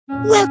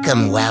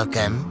Welcome,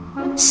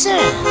 welcome. Sir,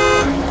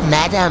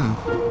 madam.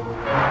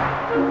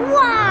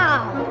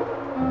 Wow!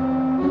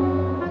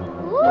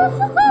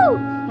 Woohoo!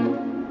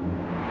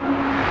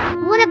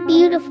 What a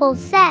beautiful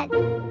set.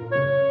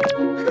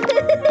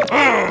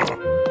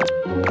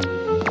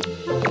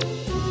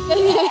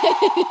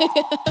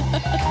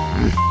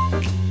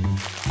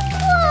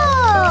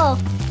 Whoa!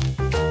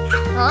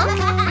 Huh?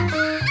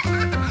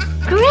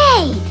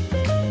 Great!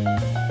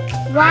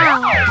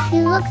 Wow,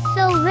 she looks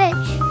so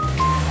rich.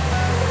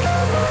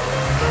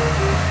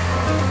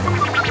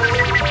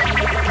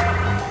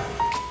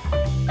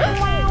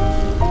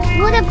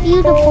 What a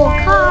beautiful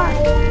car.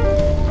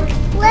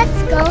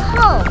 Let's go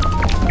home.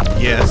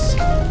 Yes.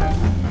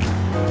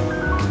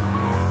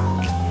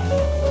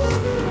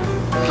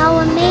 How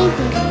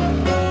amazing.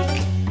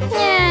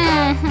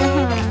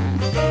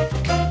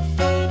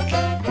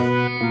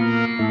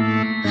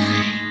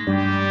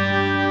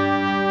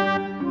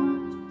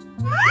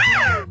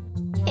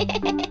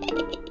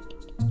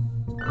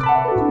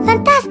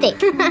 Fantastic.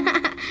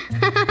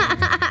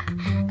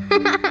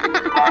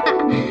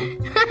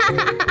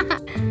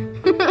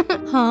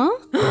 Huh?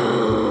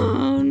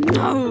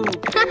 No.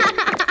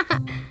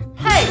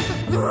 Hey!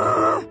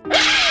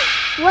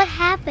 What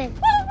happened?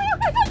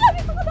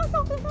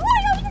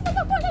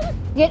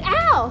 Get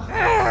out!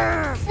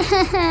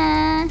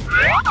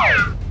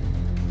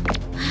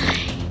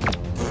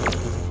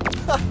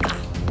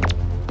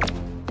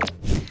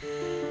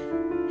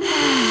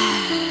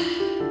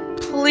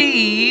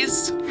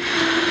 Please.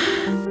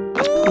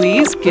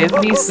 Please give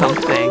me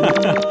something.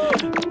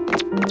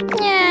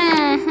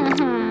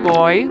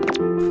 Boy,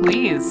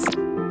 please.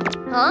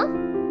 Huh?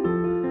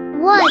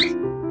 What?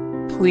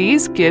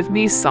 Please give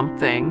me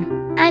something.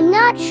 I'm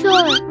not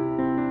sure.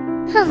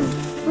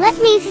 Let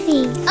me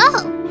see.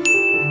 Oh!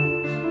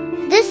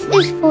 This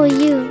is for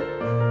you.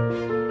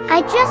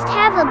 I just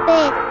have a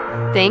bit.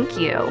 Thank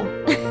you.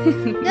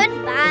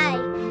 Goodbye.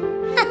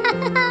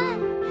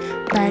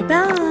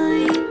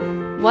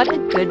 Bye-bye. What a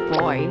good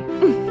boy.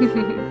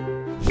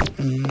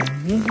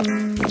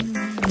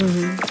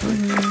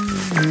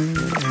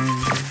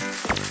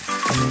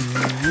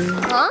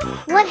 Huh?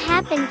 What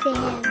happened to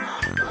him?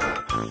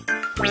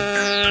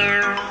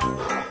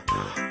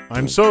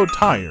 I'm so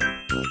tired.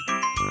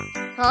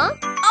 Huh?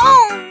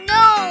 Oh no!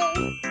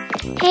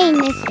 Hey,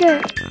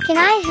 mister, can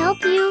I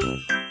help you?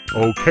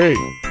 Okay,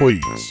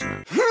 please.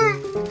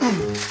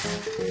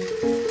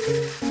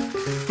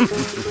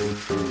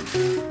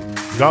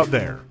 Got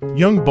there.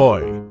 Young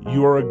boy,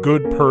 you are a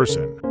good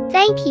person.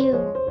 Thank you.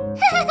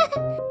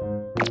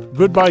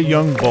 Goodbye,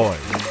 young boy.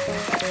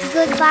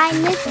 Goodbye,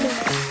 mister.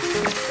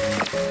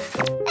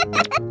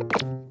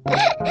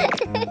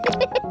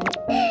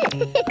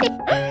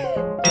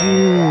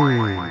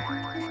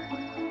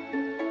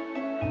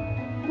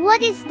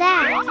 What is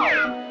that?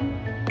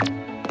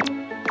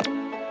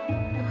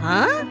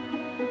 Huh?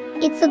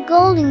 It's a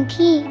golden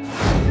key.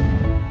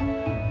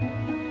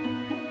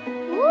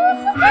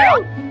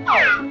 Woohoo!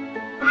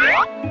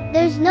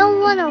 There's no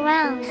one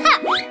around.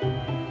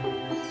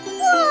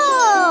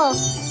 Whoa!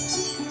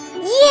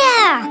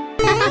 Yeah!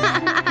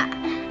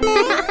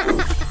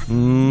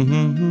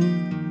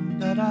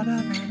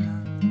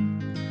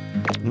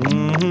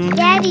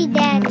 Daddy,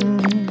 Daddy.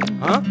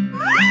 Huh?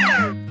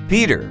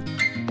 Peter,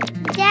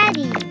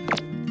 Daddy.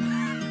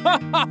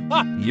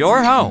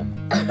 you're home.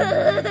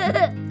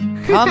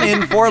 Come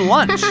in for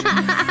lunch.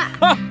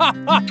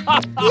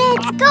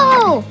 Let's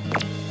go!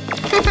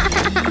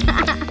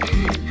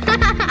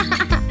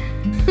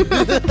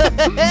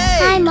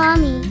 Hi,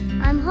 Mommy.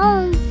 I'm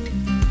home.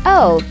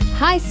 Oh,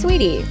 hi,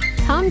 sweetie.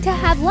 Come to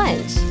have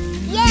lunch.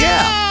 Yay!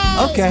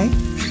 Yeah, okay.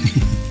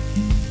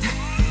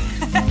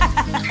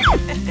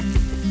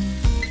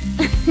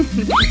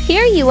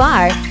 Here you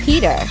are,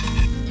 Peter.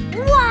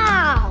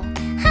 Wow!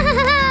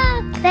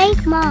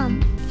 Thank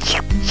Mom.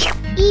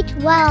 Eat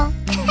well.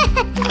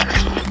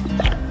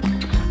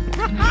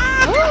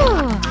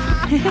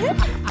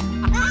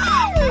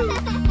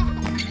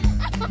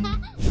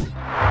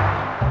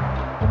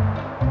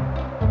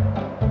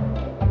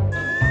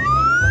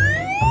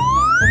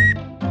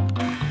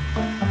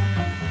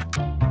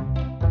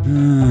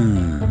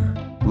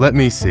 Let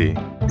me see.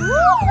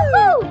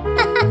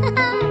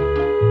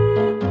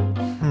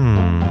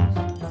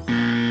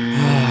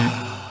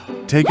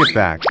 Take it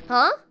back.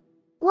 Huh?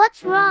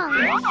 What's wrong,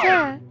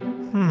 sir?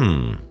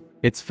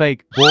 It's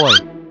fake, boy.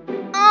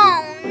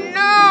 Oh,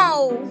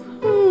 no!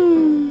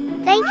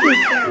 Thank you,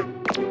 sir.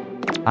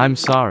 I'm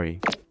sorry.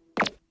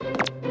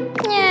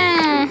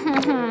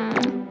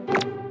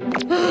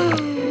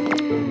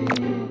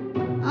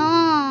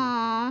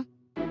 Aww.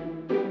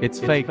 It's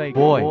fake,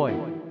 boy.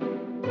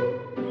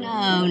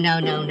 No, no,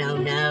 no, no,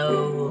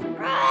 no.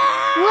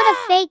 What a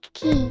fake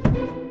key.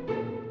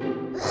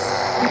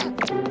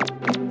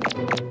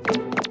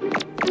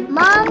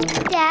 Mom,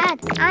 Dad,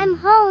 I'm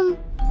home.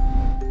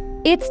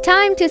 It's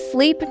time to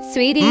sleep,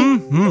 sweetie.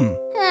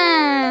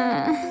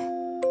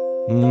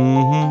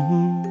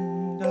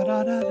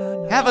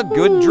 Have a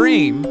good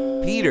dream,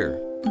 Peter.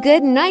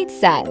 Good night,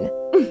 son.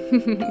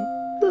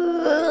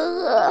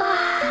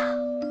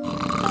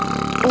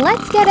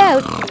 Let's get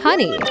out,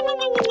 honey.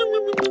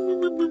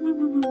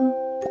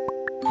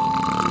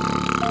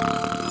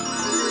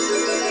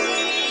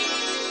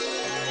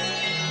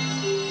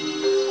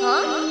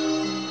 Huh?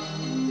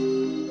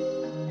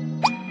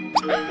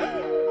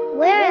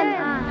 Where am I?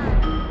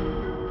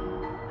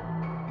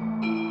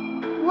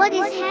 What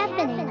is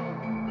happening?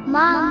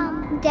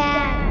 Mom,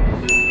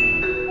 Dad.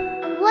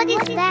 What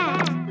is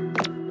that?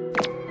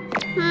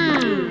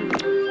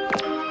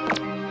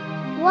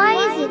 Why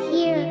is it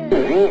here?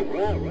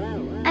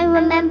 I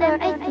remember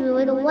I threw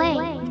it away.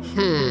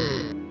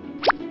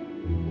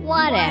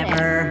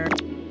 Whatever.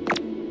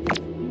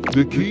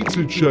 The key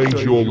to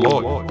change your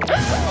life.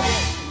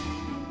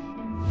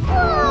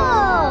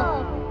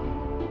 Oh!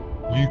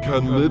 You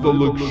can live a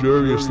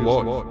luxurious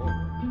life,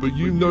 but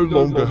you no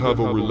longer have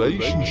a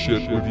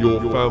relationship with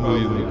your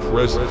family in the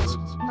present.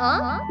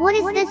 Huh? What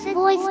is this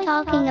voice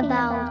talking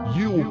about?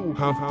 You'll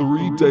have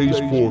 3 days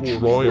for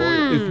trial.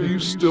 If you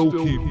still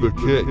keep the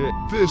key,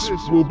 this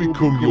will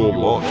become your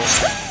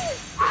life.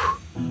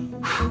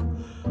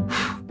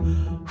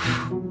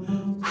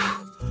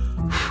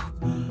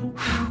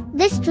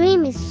 This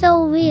dream is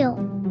so real.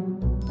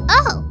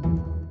 Oh!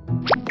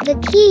 The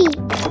key.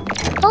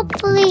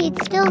 Hopefully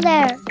it's still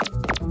there.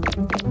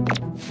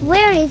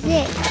 Where is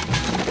it?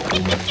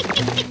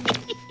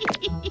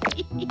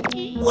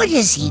 What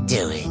is he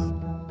doing?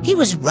 He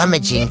was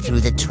rummaging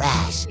through the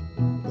trash.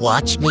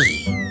 Watch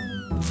me.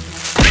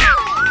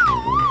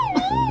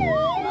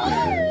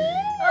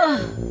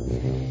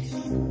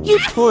 You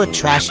poor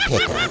trash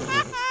picker.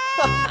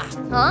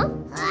 Huh?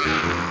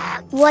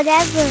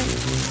 Whatever.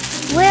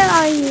 Where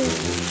are you?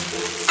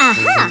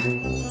 Aha!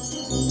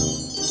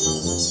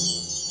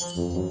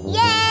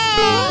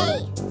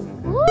 Yay!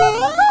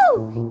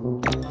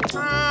 Woohoo!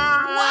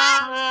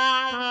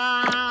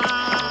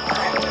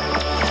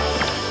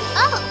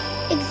 Oh,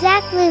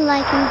 exactly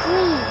like in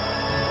Dream.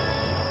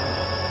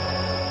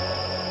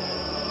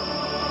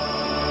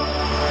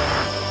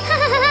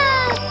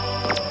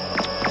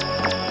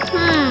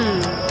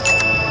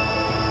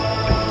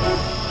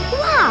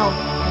 Wow!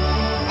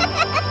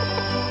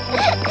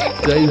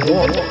 Day 1.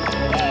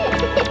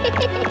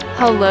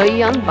 Hello,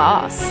 young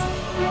boss.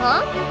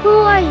 Huh? Who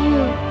are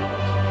you?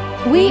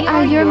 We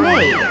are your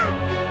maid.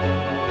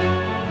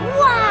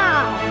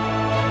 Wow!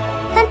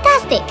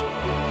 Fantastic!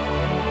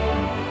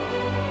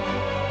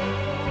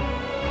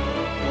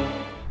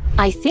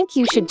 I think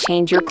you should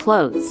change your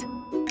clothes.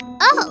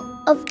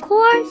 Oh, of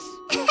course.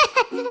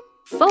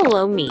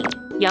 Follow me,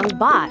 young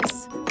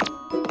boss.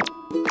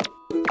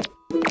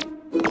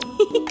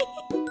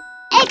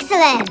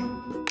 Excellent!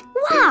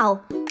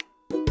 Wow!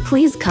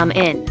 Please come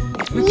in.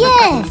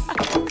 Yes!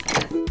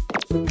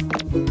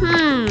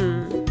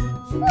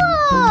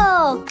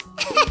 Whoa!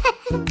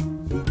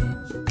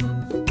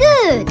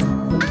 Good!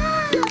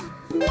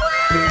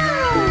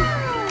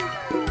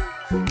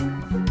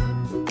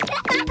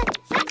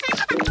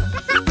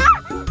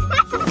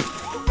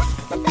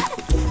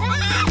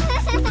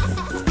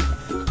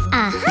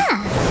 Aha!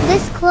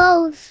 This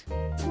clothes.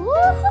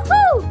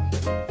 Woohoo!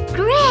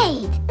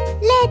 Great!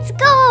 Let's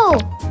go!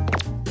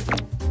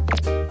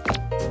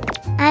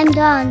 I'm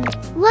done.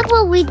 What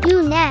will we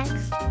do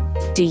next?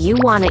 Do you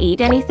want to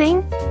eat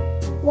anything?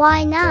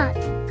 Why not?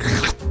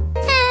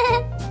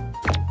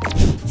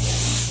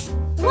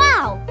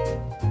 Wow!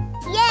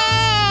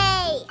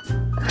 Yay!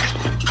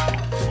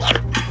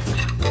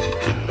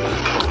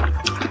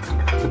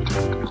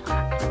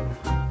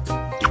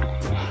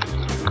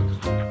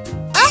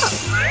 Oh!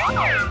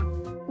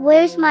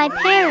 Where's my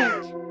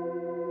parent?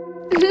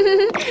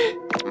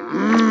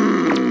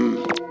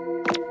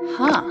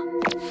 Huh.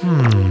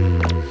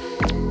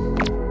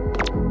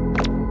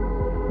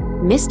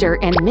 Mr.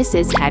 and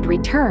Mrs. had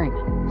returned.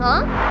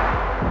 Huh?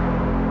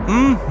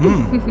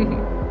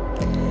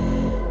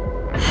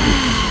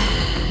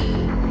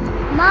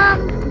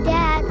 Mom,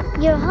 Dad,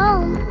 you're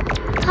home.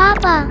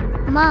 Papa,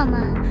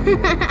 Mama.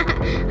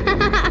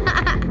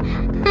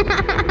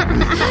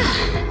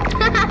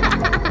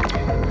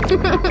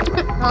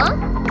 Huh?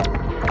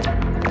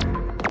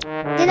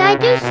 Did I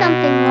do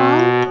something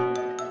wrong?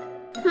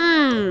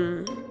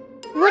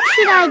 What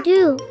should I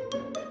do?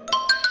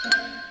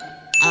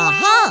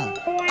 Aha!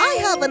 I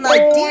have an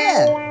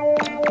idea.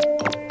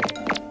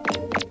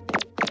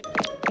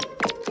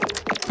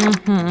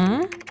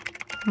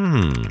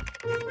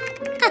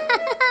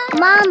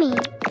 Mommy,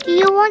 do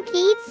you want to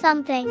eat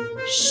something?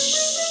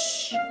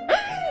 Shh.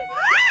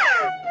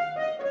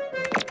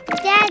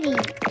 Daddy,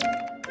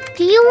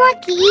 do you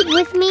want to eat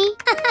with me?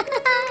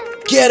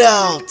 Get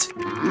out!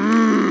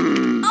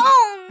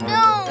 Oh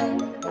no!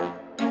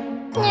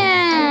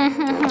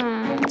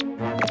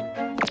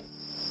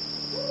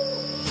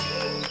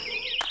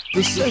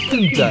 The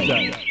second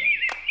day.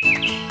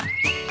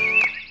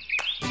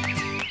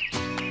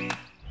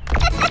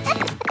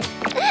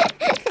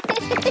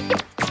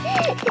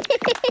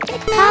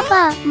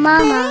 Papa,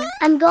 Mama,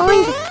 I'm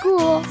going to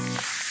school.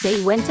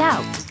 They went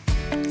out.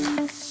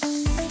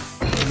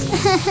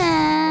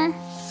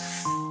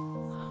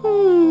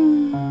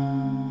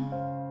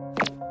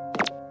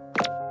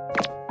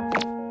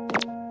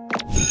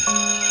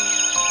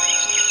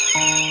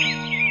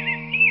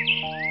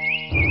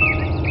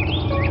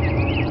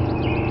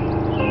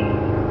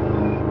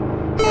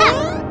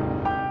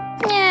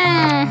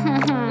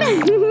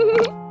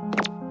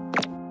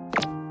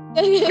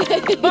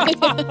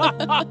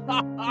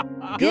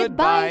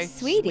 Goodbye,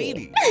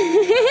 sweetie.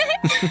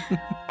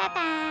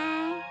 Bye-bye.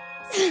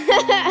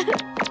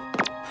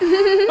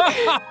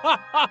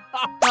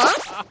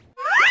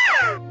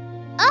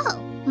 Oh,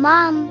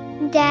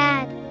 Mom,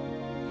 Dad.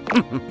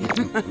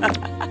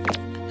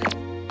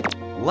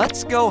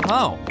 Let's go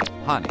home,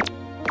 honey.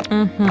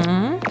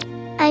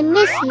 I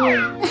miss you.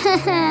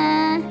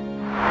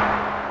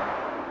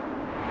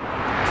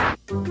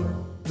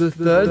 The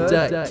third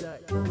day.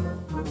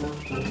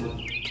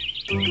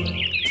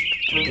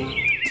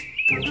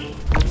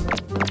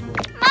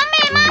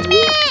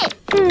 Mommy!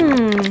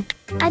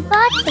 I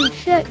bought some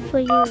shirt for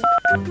you.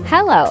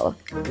 Hello.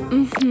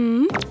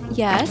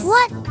 Yes?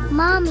 What,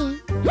 Mommy?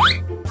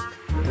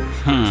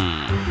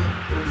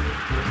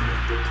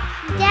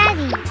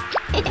 Daddy.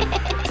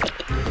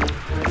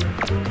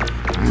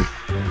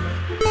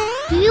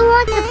 Do you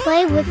want to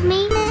play with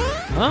me?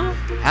 Huh?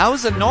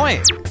 How's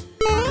annoying?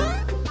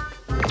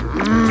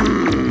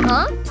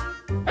 Huh?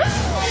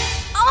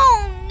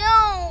 Oh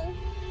no!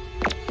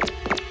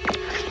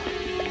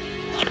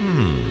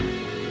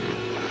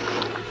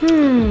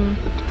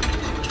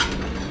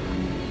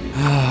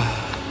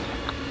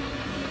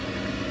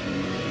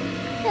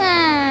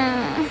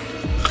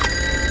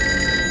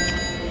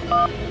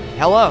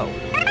 Hello.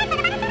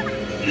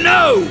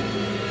 No!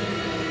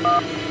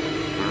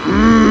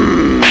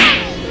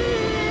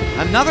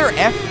 Another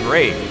F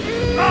grade.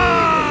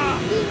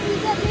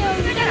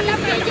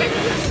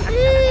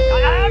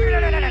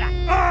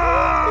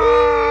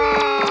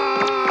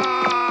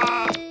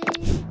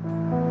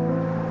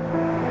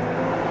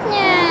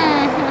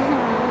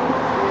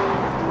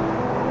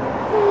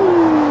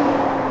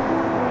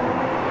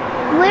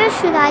 Where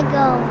should I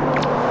go?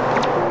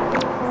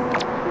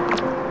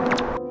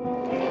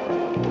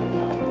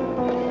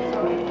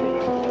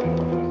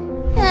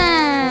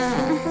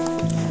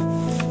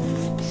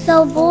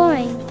 So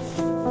boring.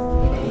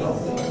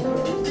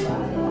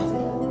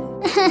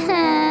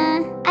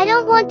 I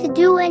don't want to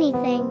do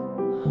anything.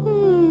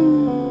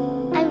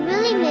 I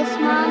really miss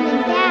Mom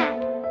and Dad.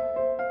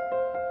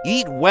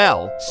 Eat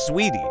well,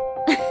 sweetie.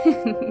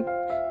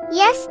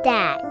 Yes,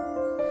 Dad.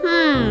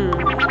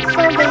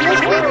 So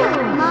delicious,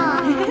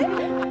 Mom.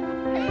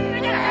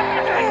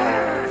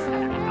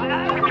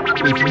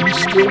 If you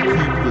still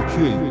keep the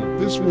key,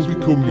 this will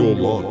become your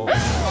life.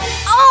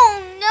 Oh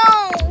no!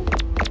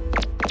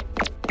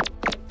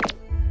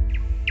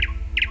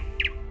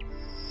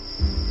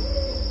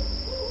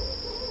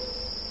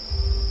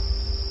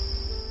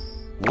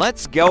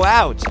 Let's go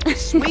out,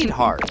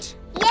 sweetheart.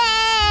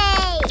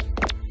 Yay!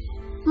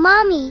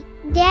 Mommy,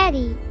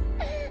 Daddy.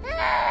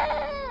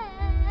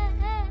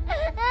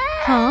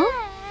 Huh?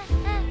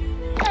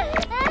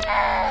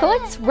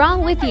 What's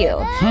wrong with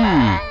you?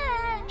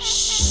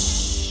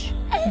 Shh.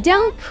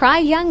 Don't cry,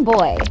 young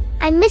boy.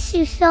 I miss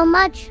you so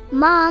much,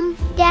 Mom,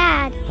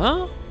 Dad.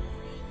 Huh?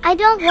 I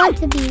don't want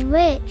to be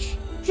rich,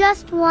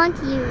 just want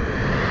you.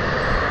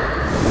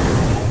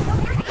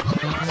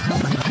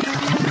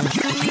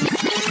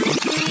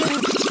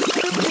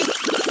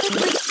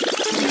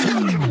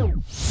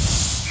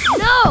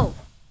 No!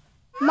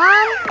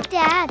 Mom,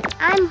 Dad,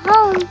 I'm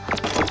home.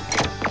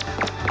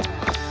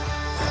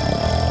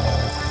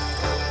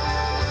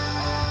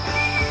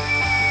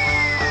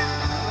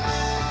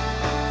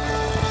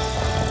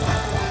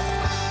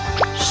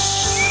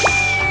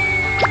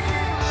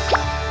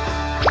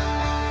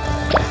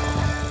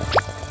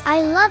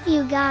 I love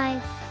you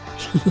guys.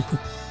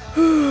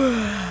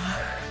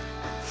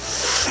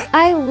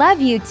 I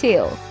love you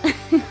too.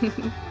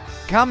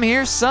 Come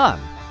here, son.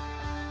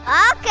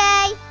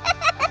 Okay.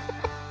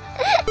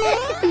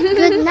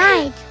 Good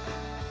night.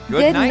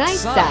 Good night,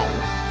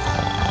 son.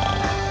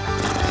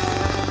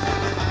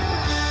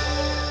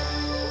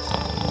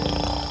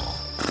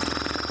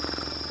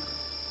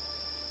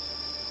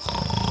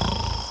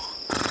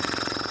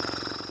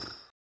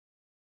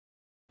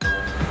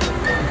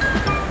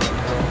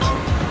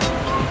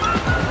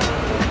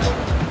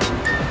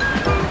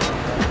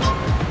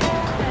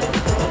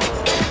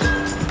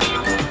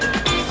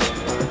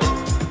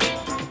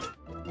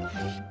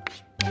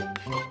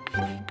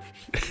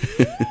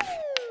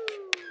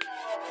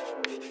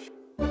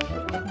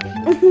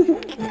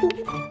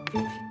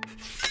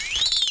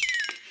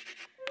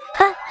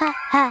 Ha ha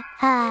ha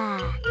ha.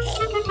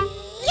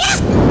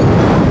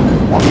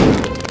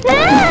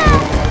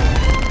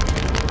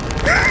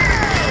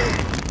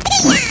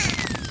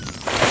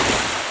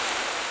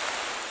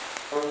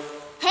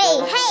 Hey,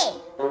 hey.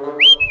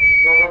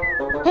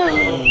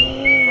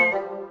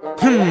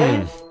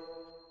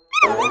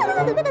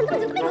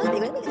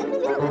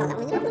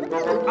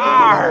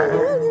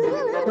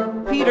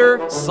 Peter,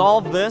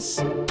 solve this.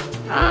 Okay.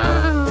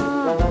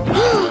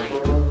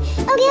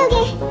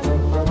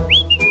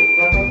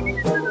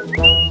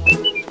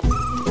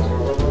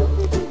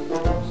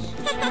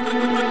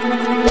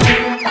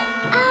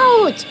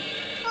 Ouch!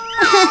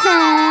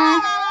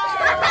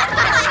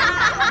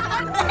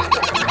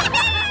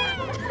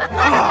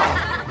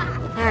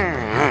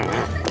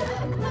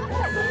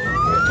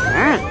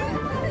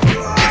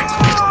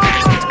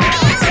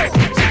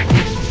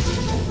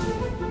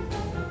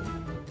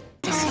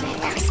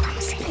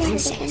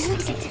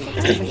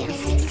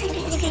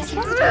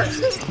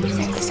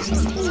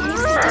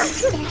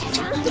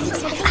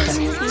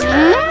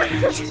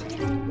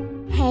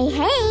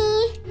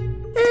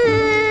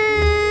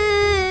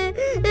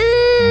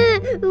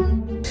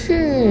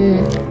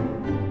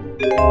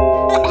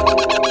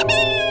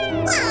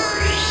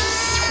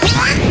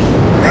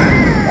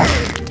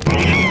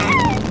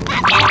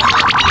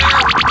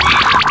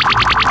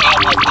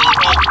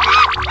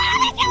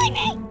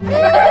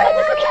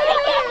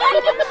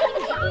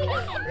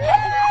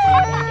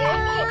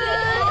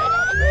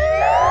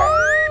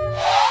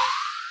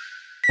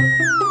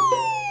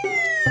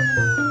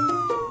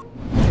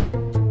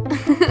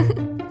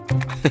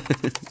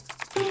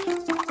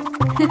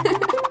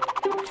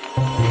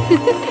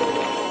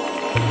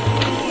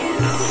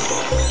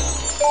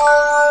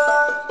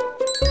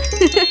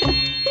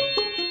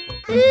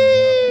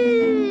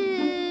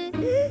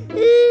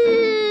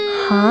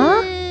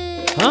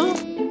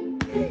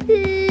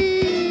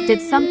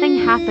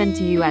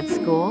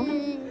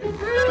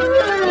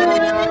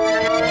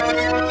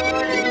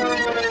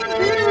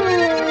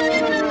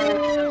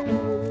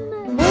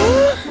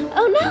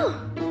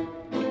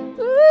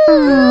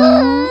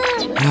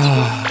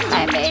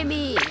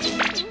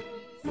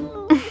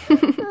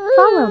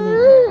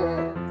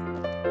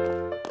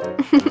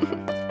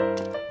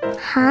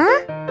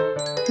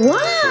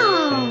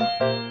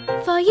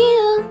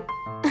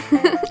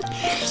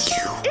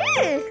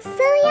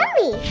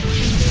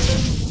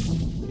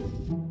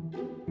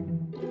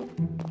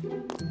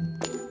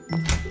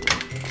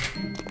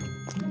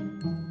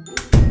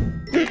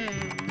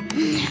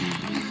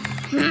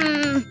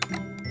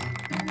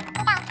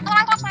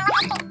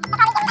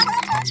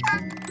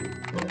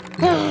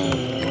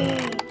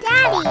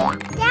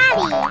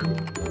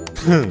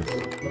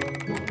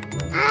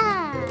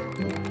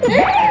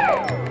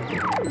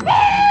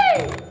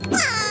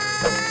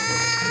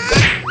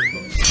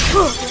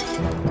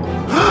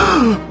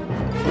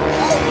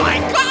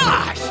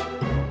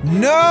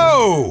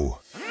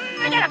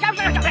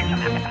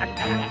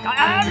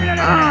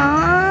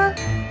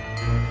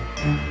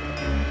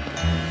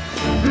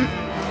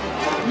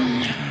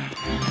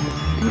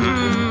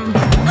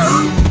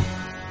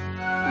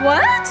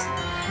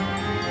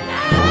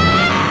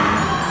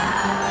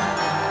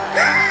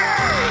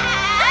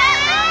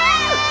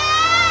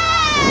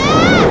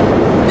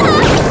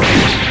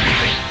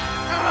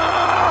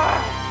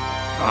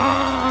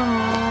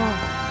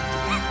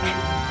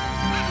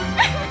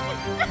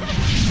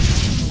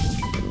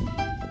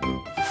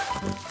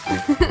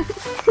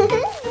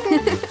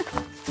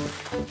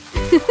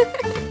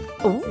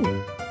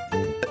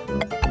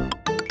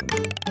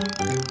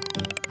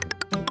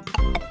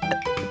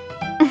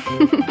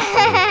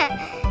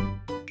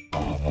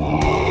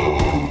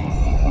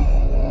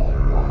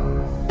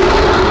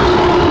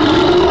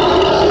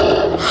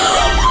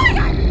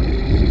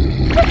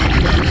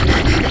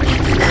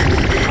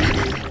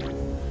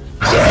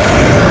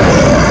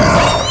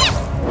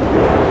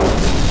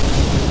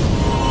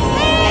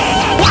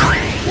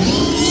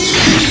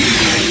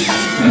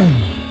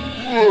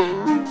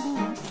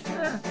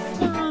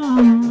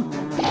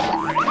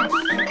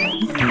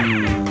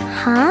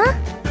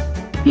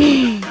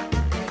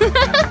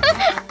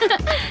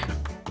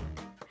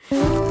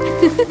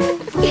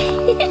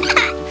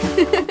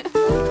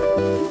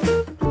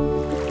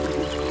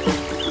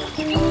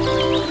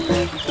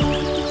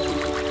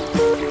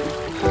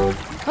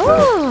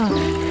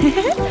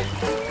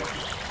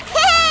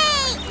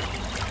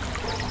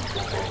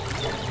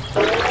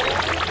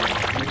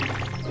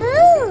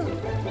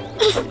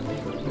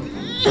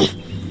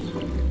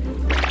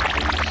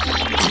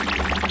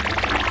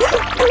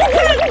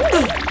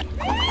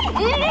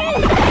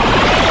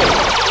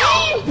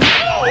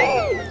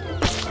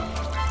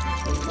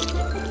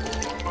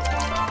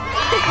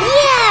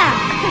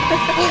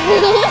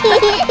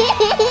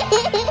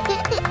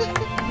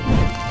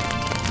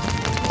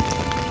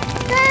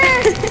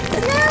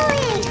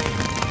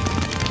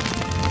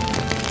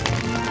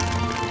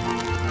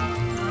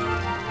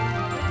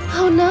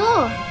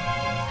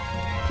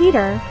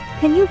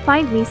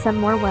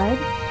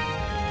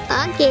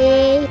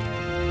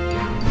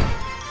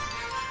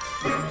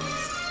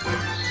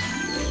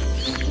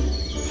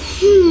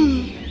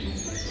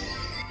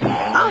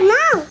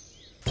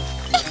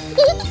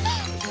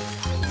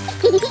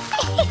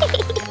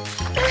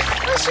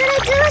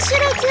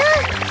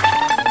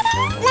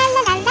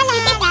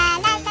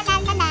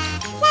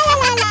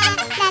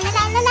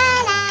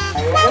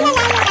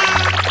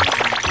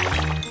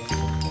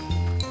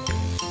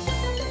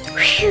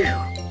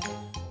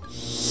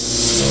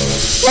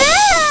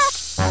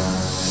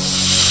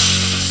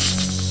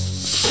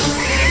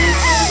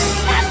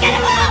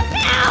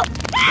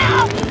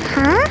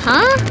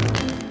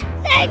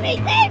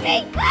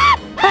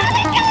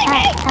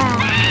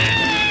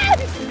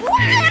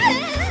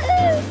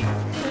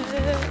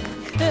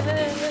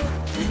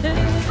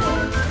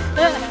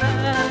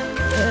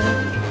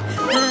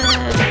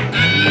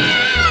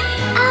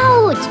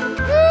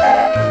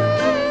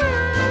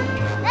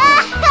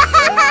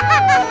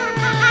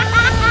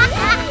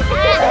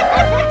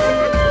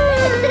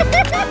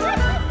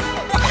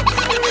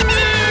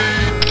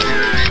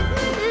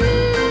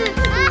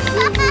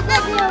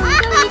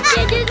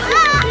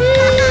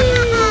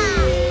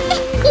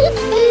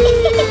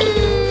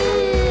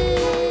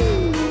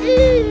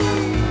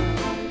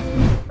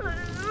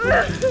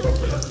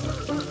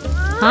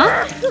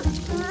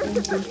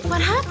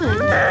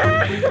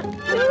 Oh.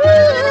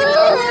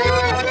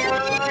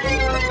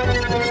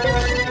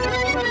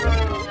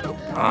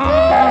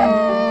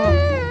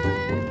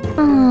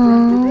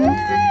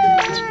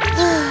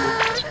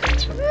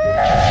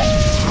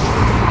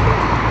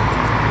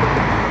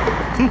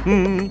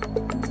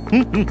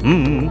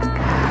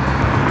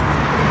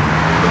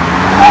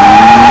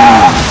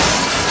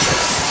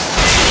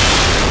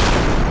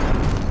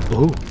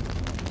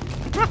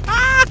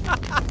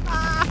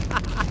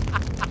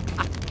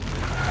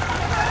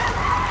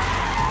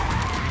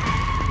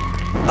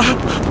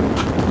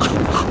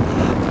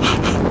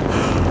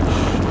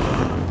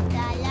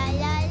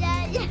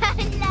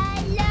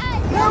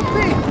 Help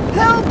me!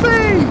 Help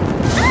me!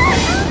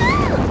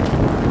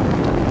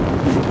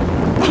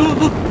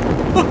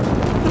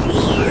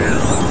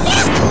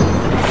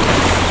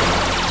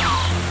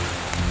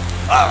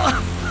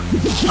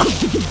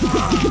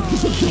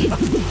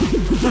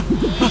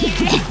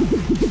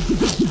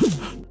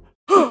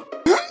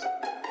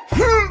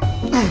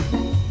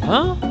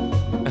 Huh?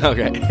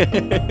 Okay.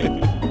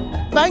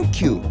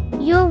 Thank you.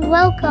 You're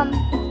welcome.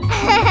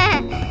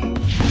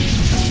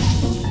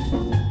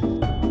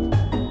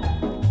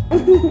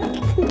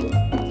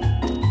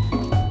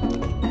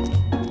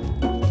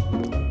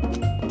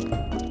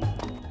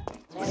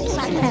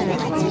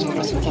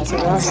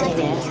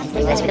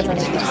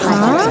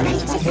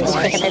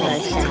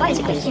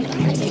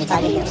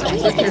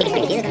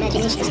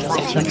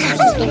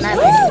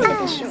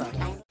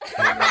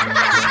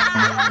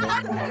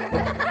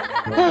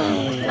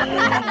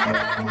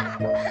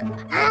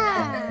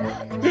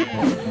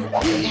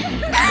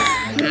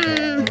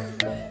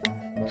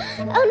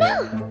 Oh no!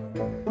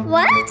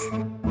 What?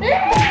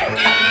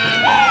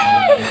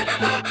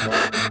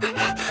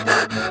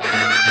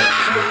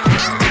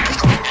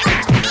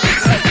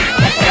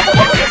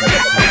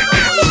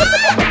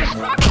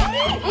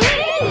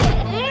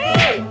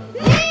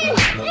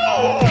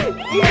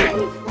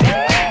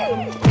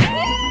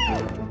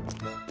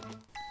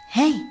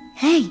 Hey.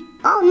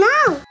 Oh no!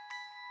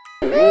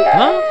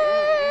 Huh?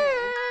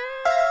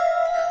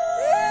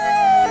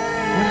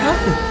 What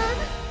happened?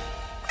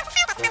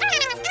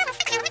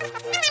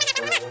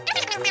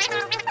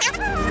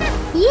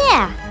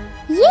 Yeah.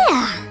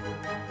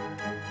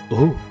 Oh.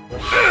 Oh.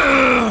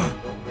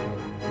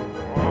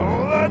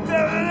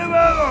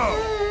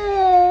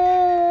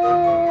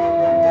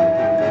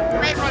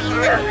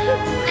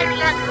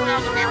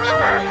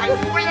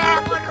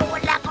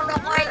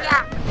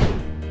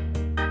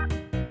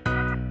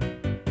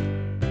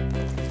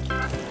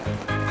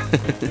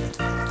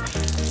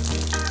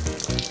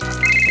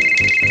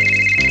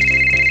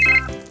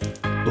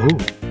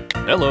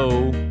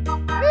 Hello.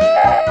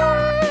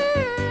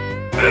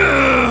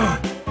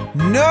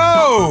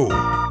 No!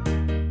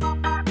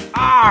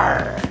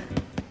 Arr!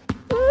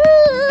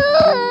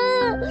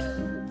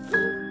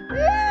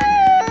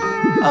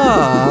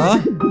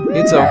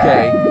 It's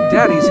okay.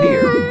 Daddy's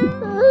here.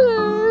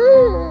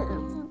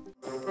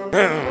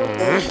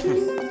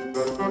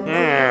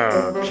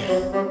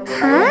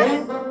 Huh?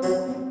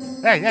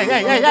 Hey!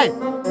 Daddy!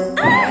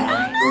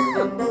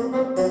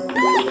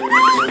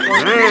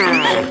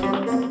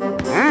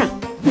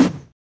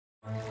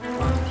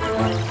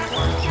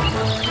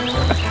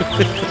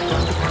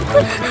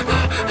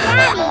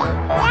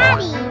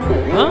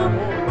 Huh?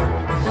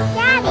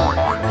 Daddy,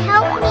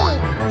 help me!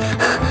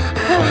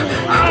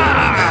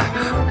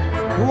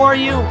 Who are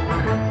you?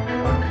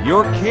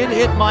 Your kid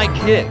hit my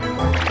kid.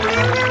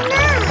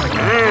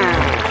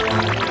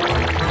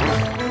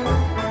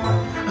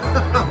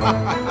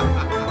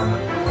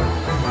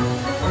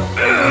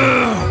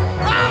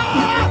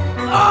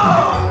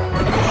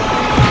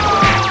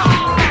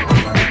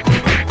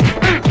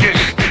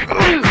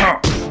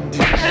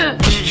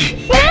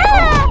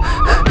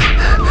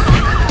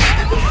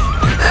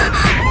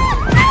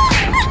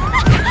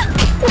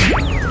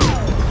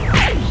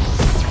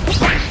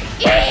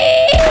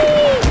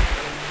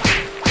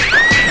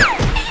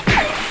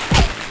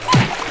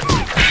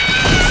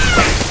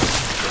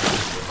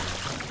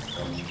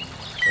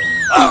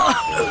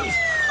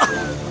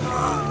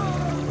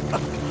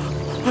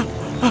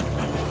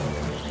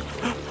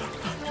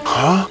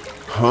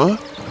 Huh?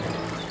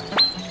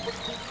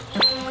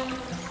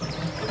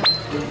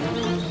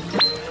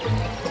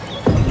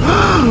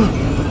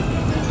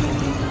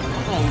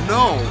 Oh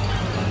no!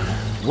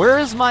 Where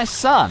is my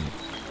son?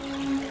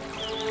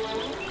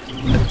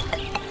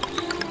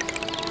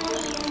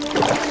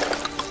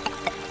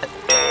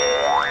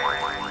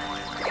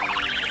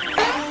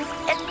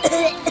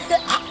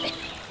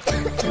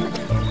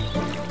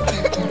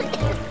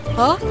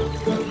 Huh?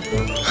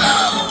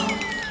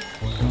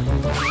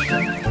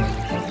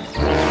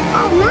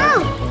 Oh no!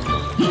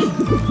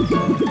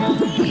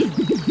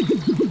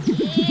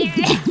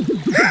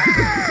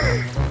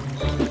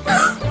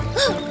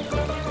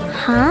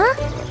 Huh?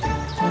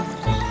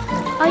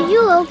 Are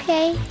you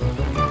okay?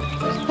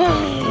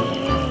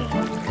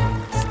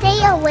 Stay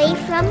away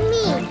from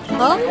me.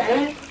 Huh?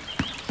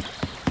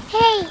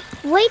 Hey,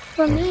 wait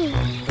for me.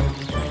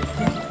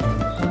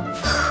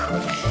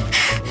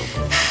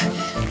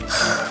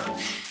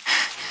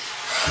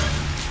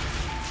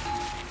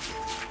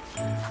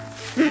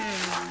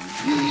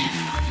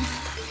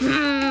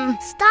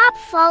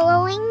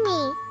 following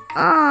me.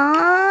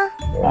 Aww.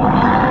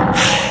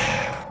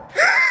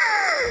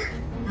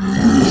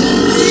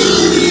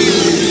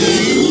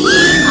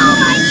 Oh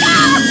my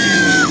gosh!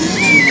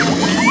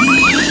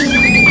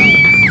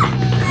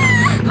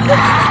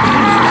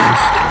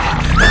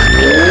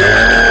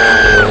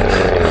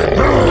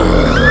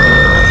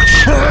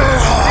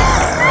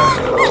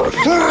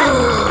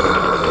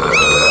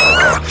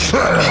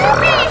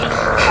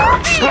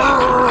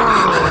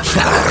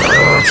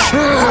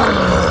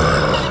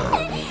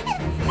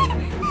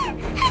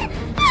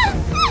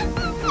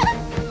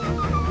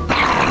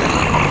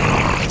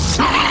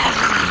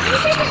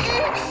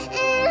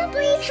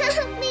 Please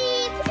help me,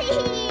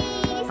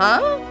 please.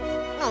 Huh?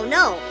 Oh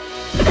no.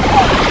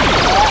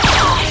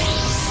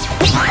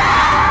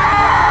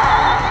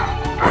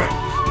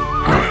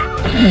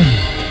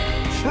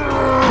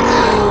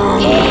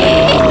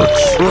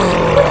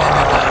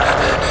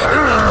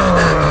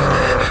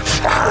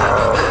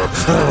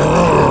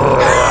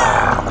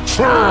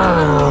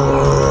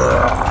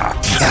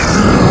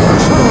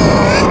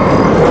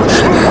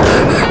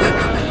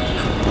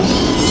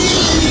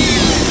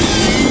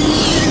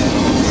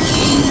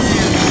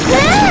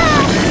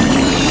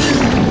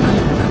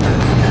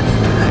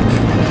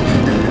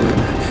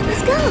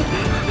 Let's go.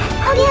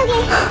 Okay.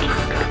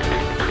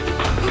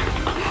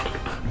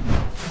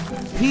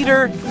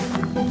 Peter,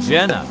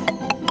 Jenna.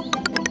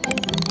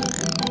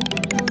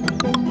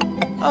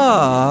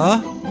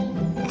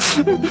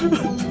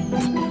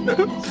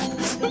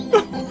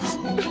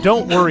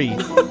 Don't worry.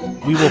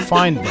 We will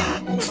find them.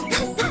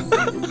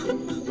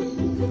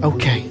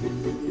 Okay.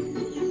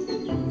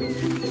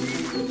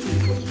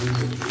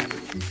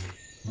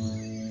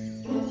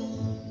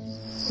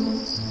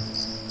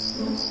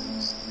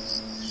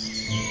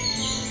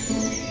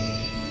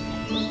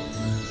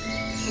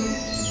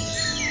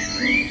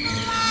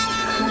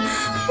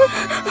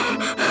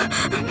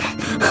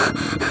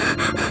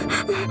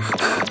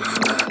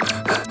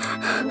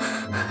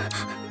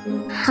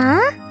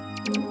 Huh?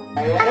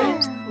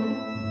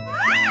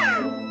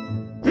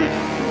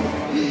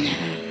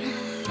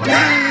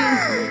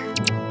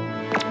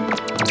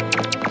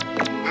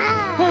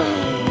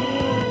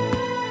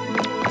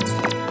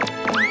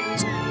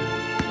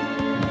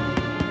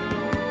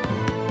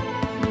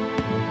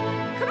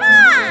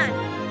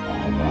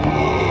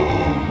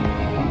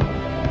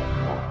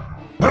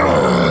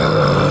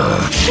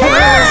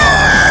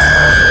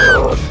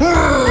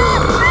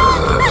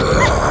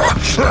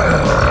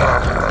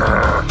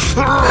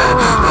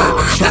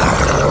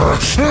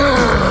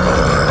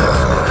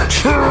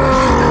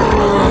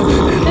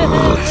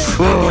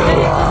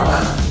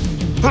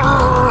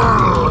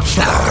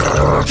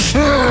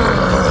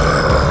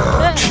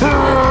 Come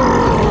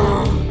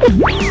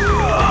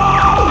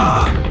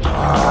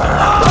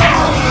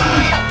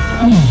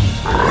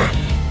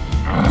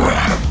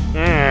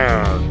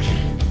on!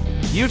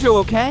 You two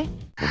okay?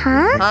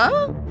 Huh?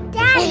 Huh?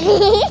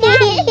 Daddy!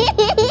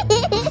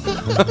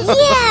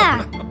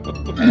 Yeah!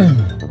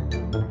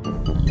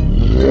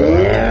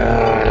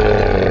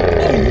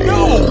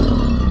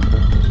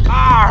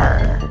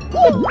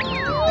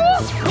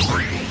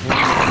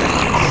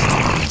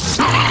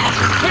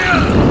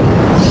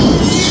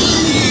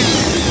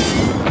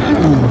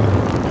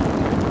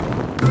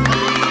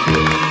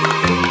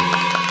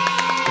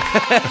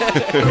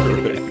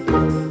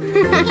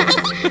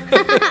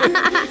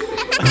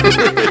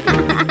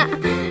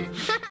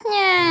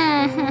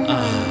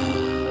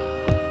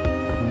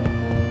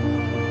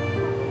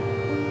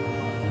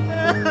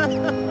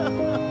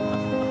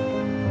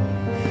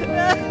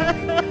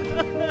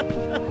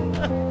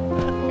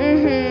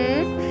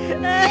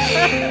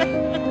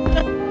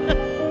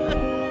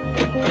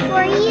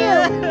 For you.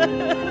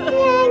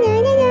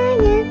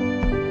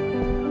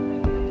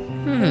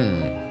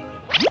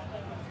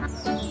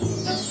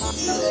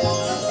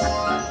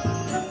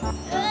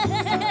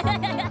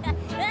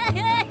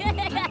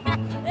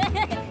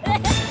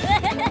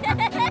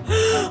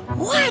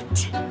 What?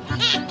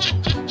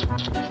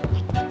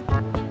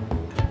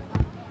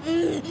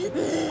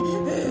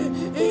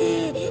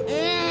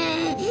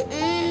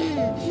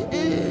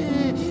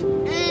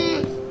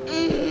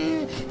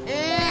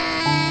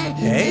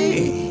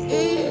 Hey!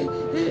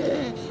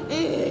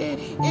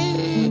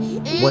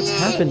 What's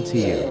happened to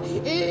you?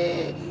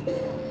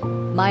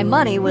 My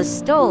money was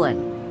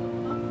stolen.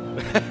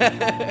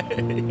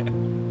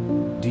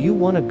 Do you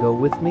want to go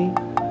with me?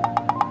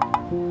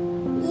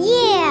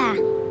 Yeah!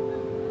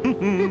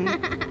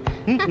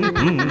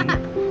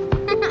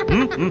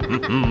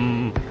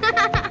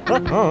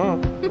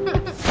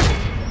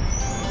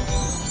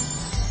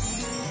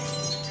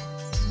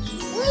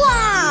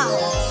 Wow!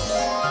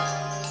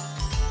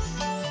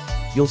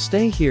 You'll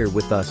stay here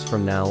with us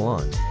from now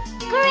on.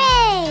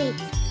 Great!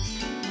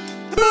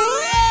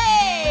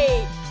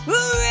 Hooray!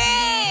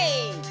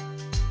 Hooray!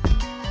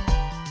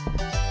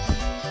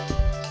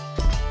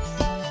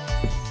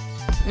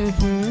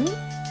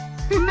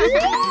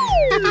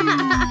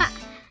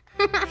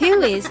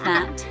 Who is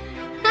that?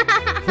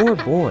 Poor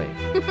boy.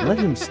 Let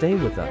him stay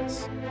with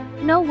us.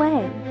 No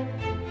way.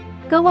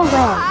 Go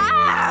away.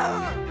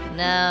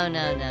 No,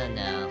 no, no,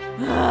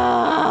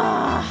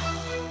 no.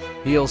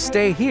 He'll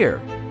stay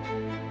here.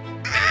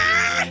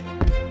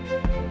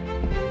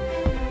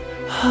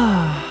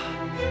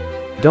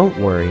 Don't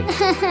worry.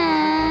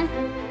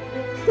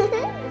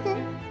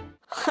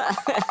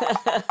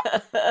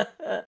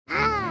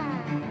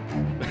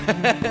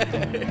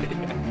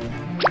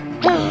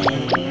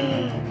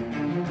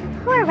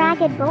 Poor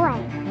ragged boy.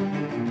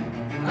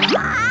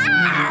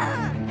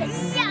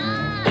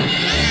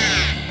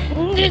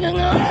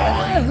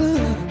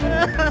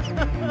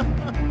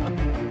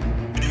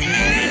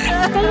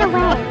 Stay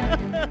away.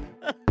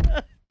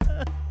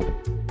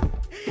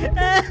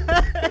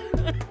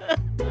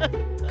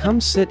 Come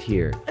sit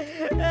here.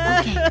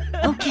 Okay,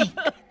 okay.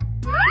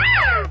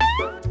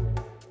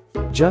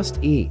 Just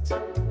eat.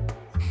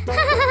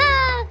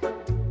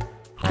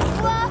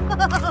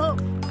 Whoa!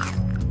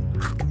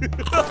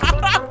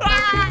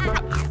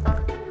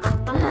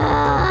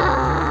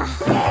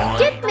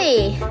 Get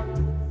me!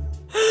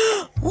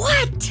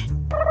 What?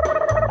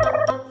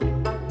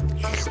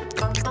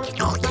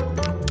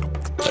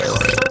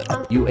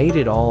 You ate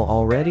it all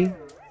already?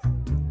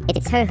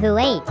 It's her who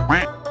ate.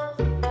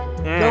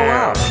 Go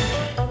out.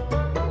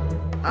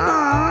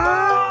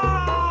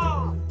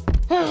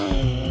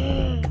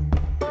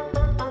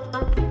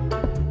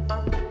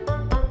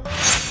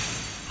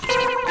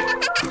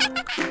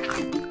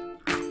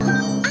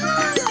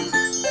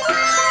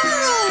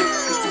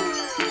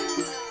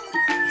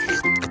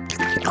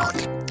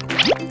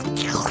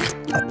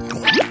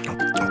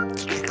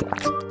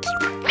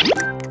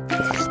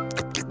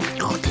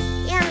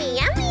 Yummy,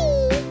 yummy!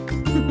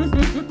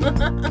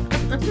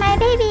 My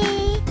baby.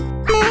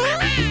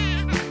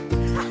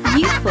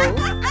 You fool.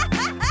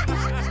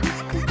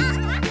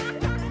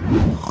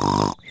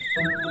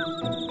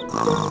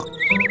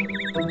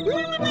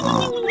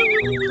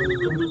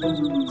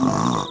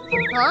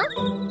 Huh?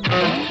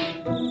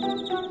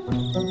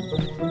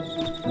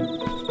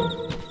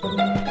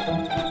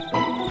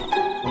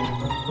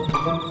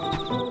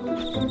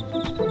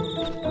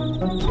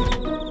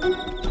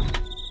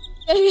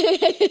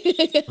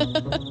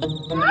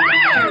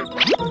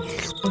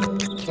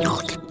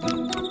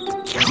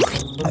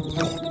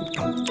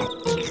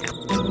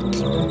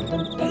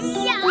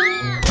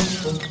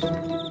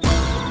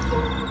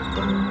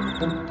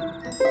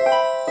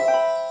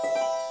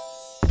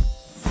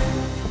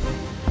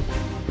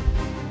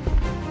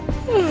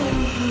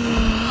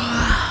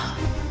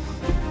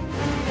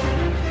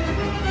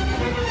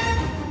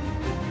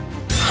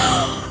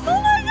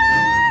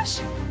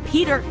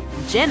 Peter,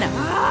 Jenna.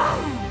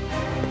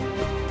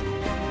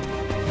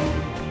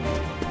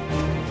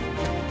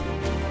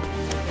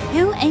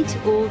 Who ate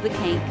all the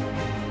cake?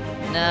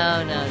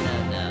 No, no, no,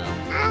 no.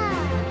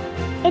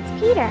 It's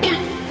Peter.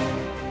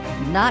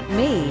 Not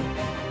me.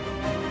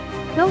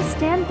 Go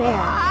stand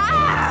there.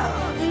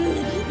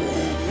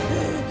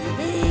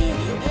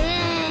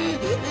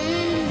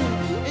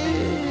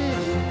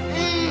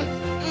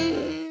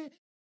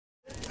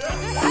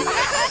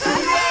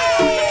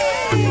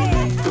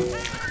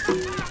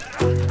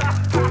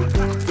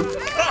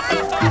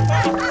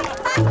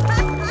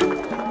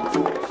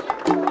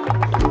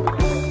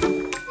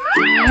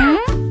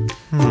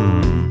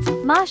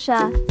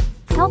 Masha,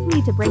 help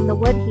me to bring the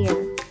wood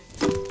here.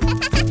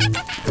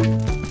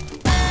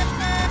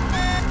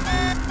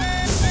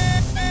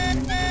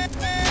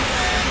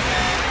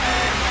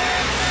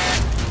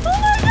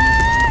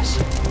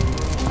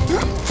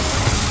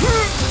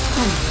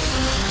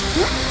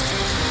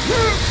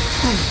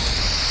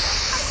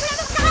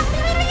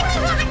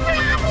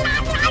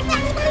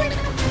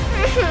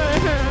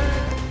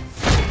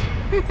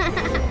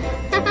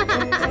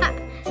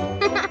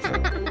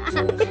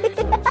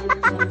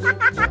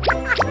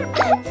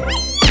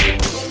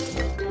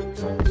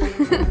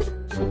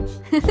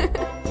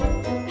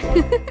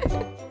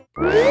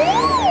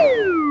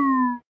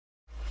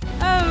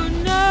 Oh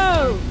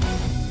no!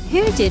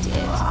 Who did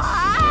it?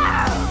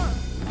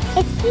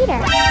 It's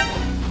Peter.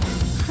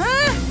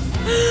 Huh?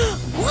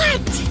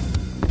 What?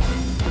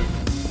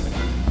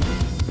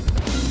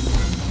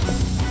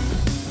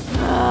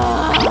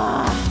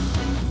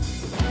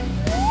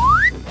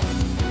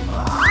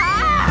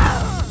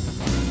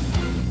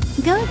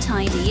 Go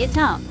tidy it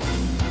up.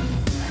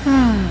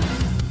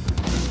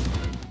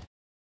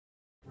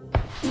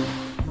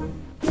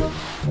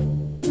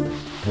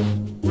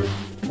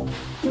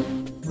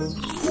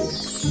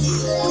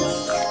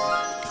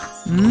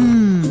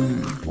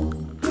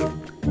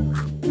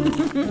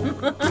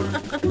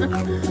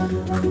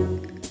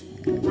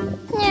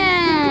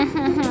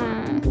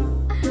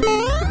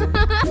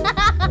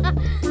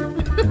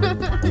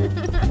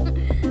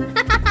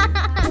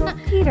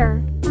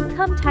 Peter,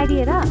 come tidy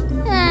it up.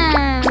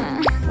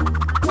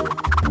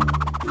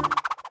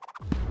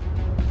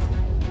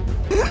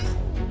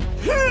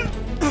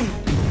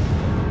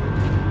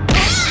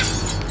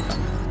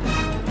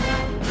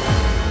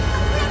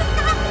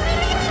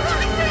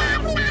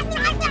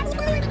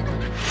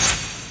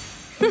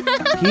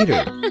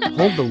 Peter,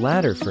 hold the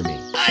ladder for me.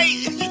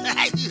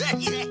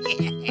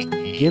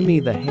 Give me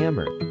the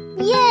hammer.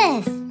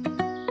 Yes.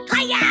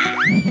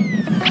 Hiya!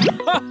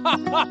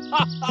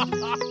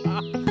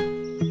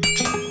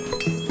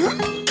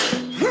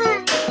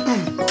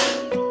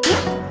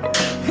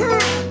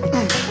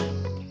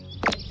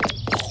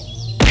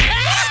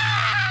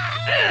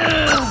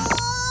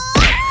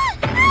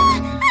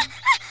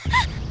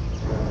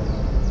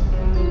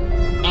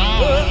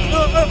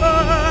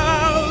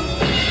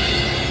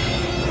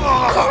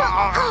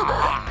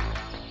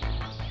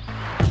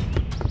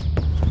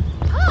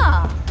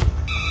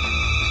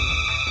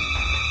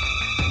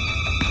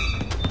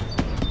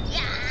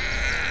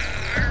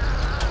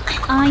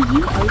 Are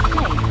you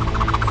okay?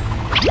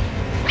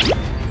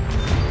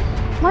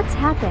 What's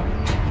happened?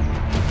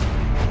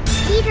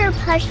 Peter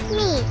pushed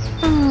me.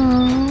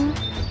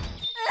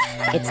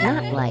 It's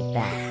not like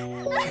that.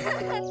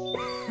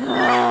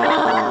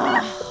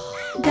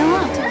 Go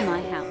out of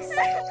my house.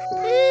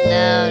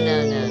 No, no,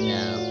 no, no.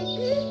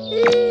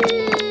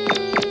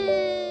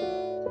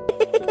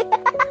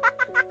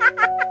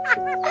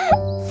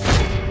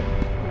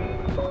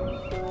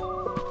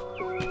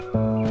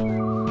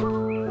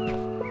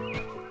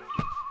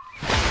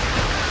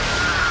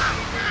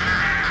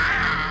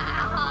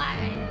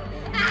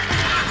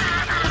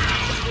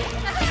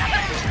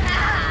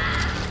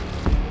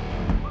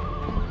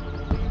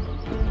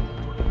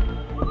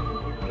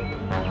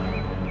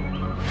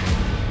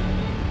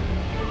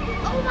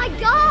 Oh my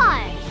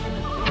gosh!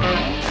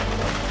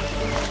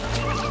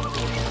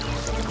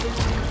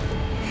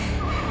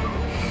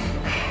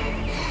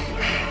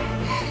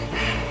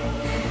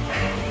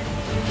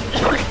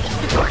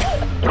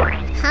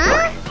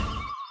 Huh?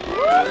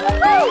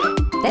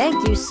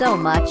 Thank you so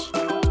much.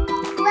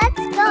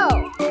 Let's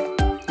go.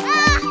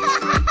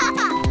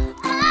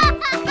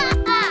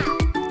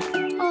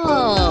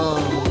 Oh.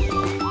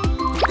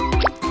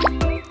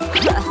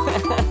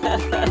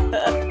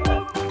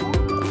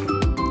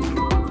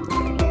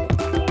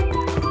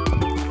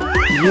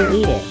 You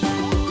eat it.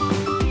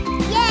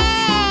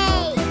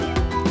 Yay!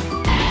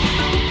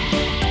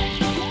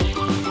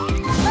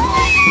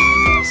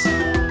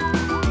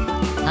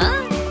 Huh?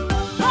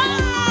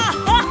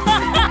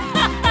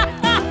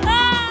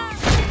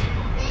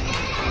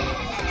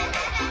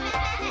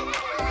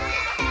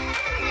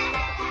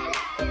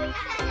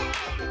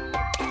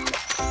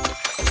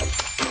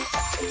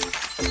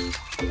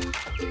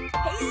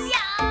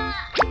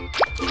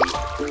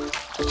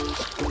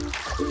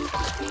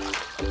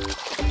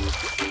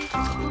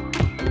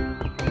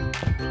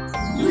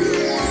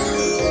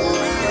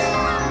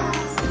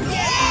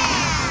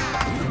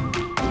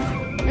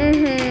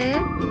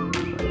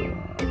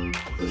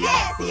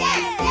 Yes,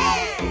 yes,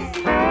 yes!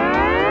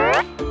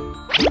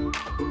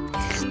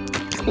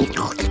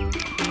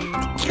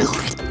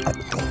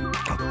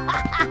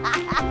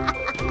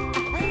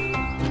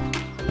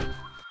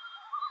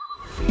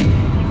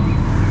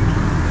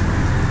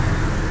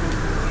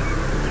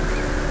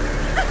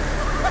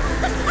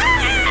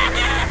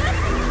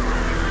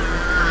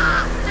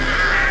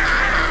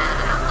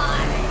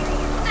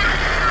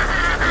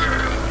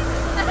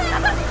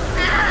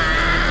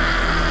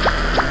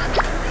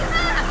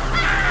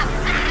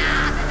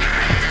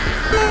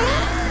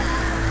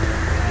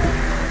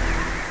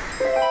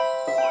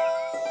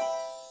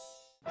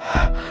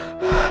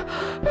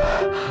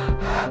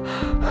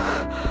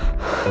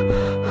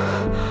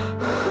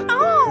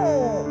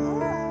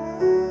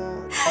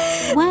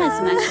 Where's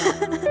Masha?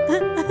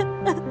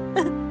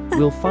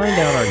 We'll find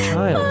out our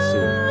child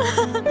soon.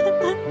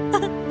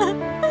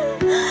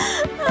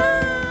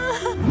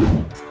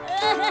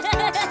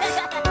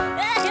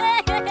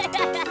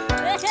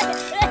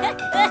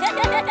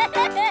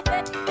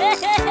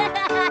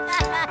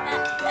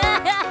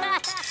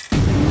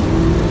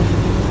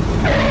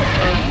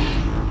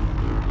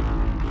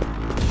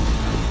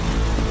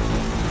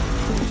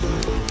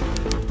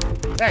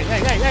 Hey, hey,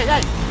 hey, hey,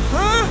 hey!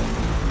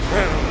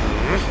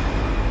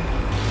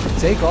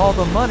 Take all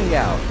the money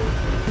out.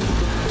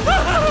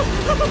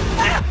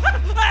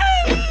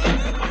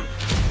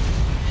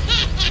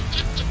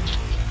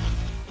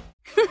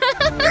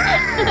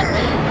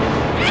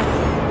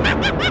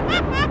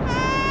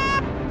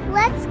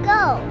 Let's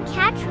go.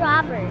 Catch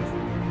robbers.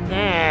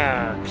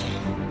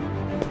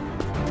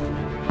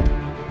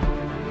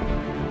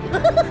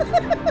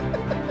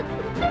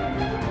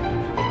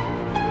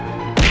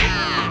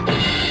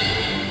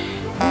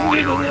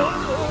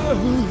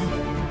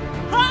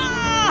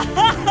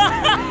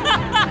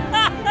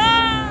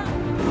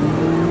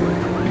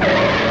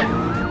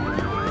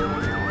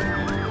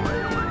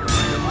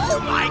 Oh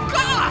my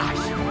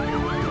gosh!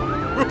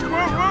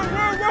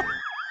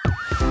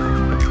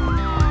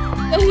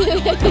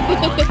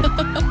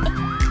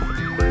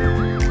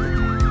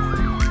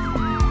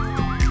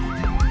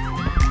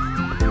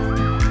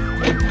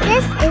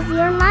 This is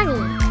your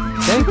money.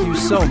 Thank you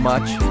so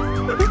much.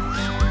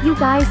 You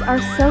guys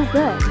are so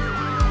good.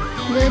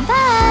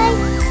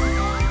 Goodbye.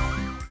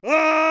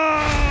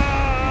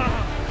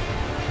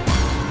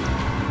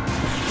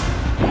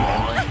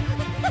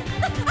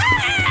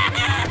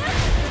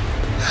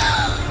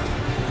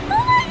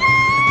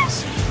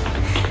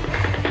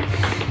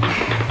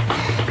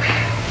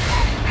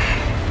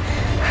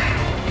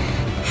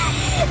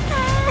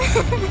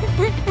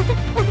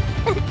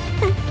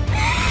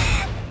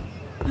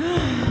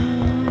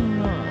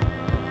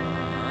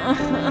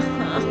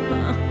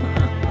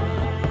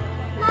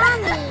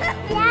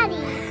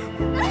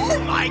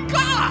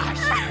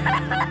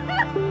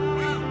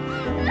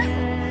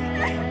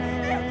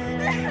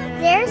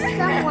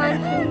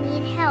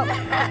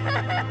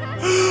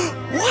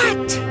 help.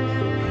 What?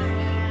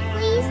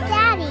 Please,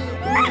 Daddy.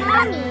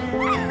 Mommy.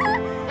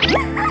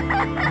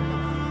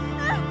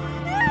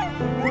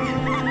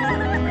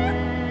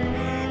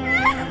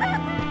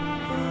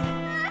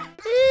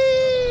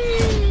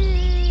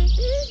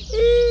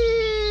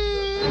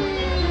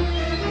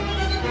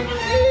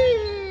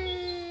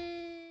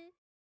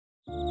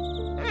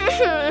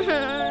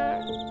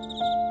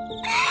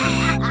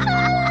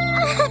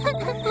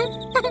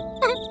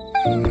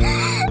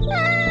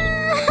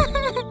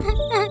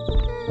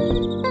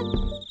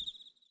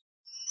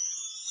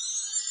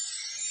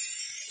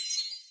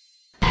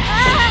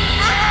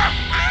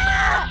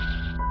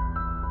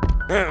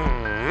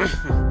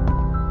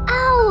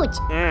 Ouch!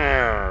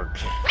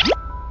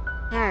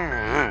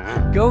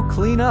 Go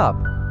clean up.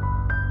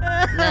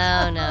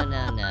 No, no,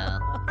 no, no.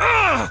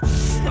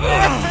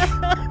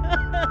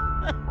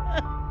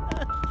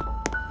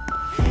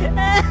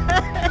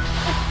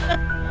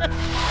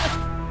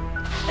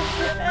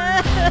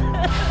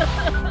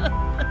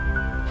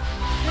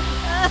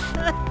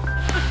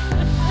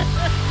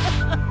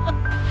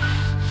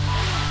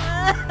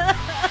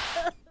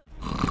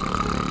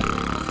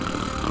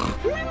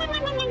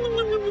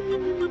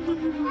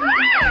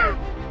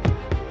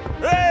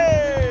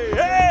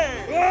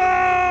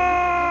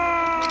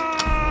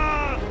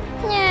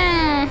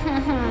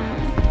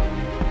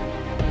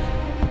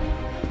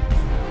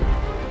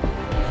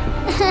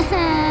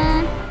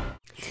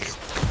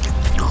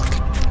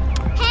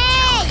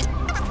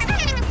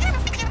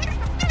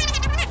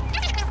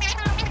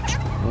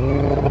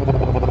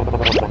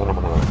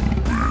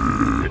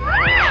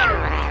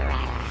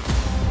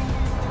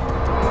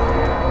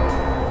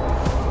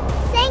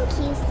 Thank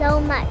you so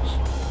much.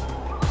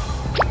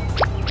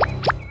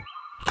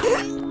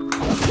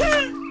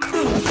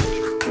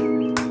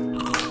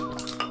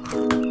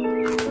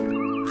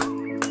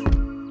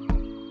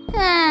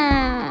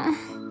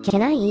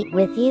 Can I eat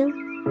with you?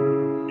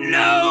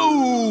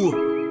 No!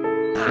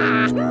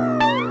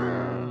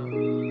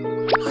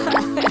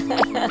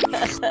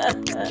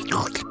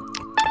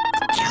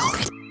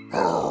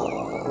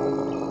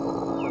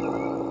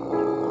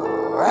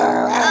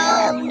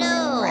 Oh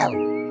no!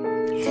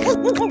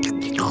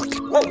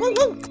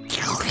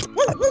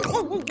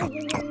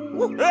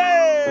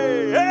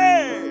 Hey!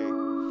 Hey!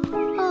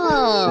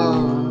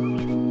 Oh.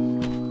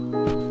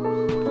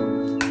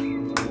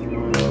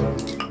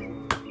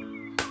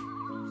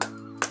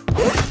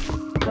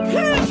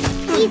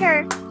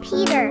 Peter,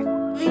 Peter.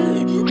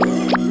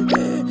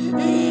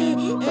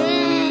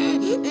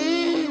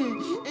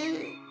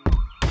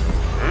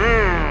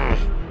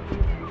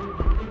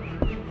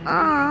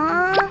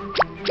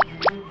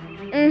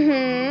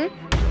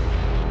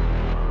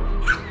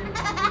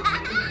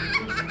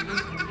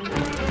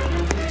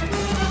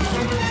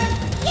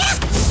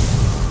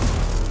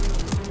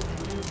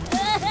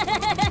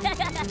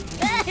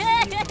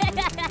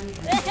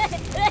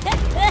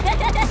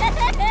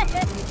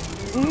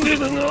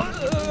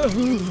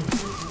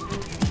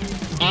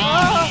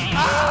 Aww.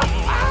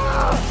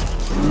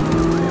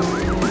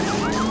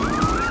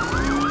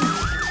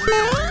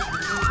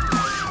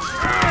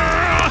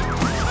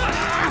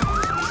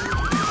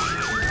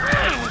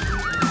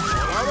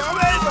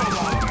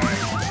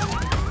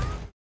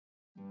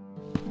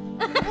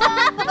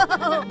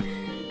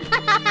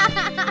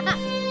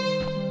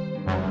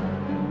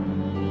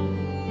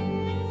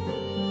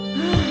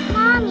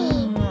 Mommy,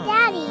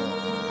 Daddy.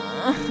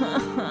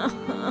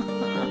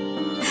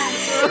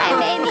 Hi,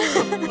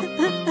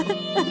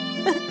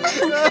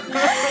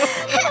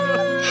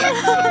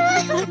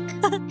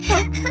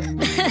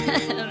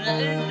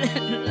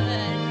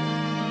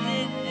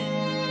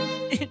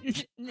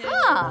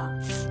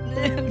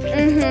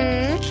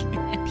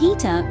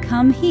 Peter,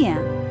 come here.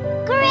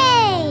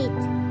 Great!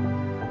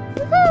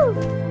 Woo!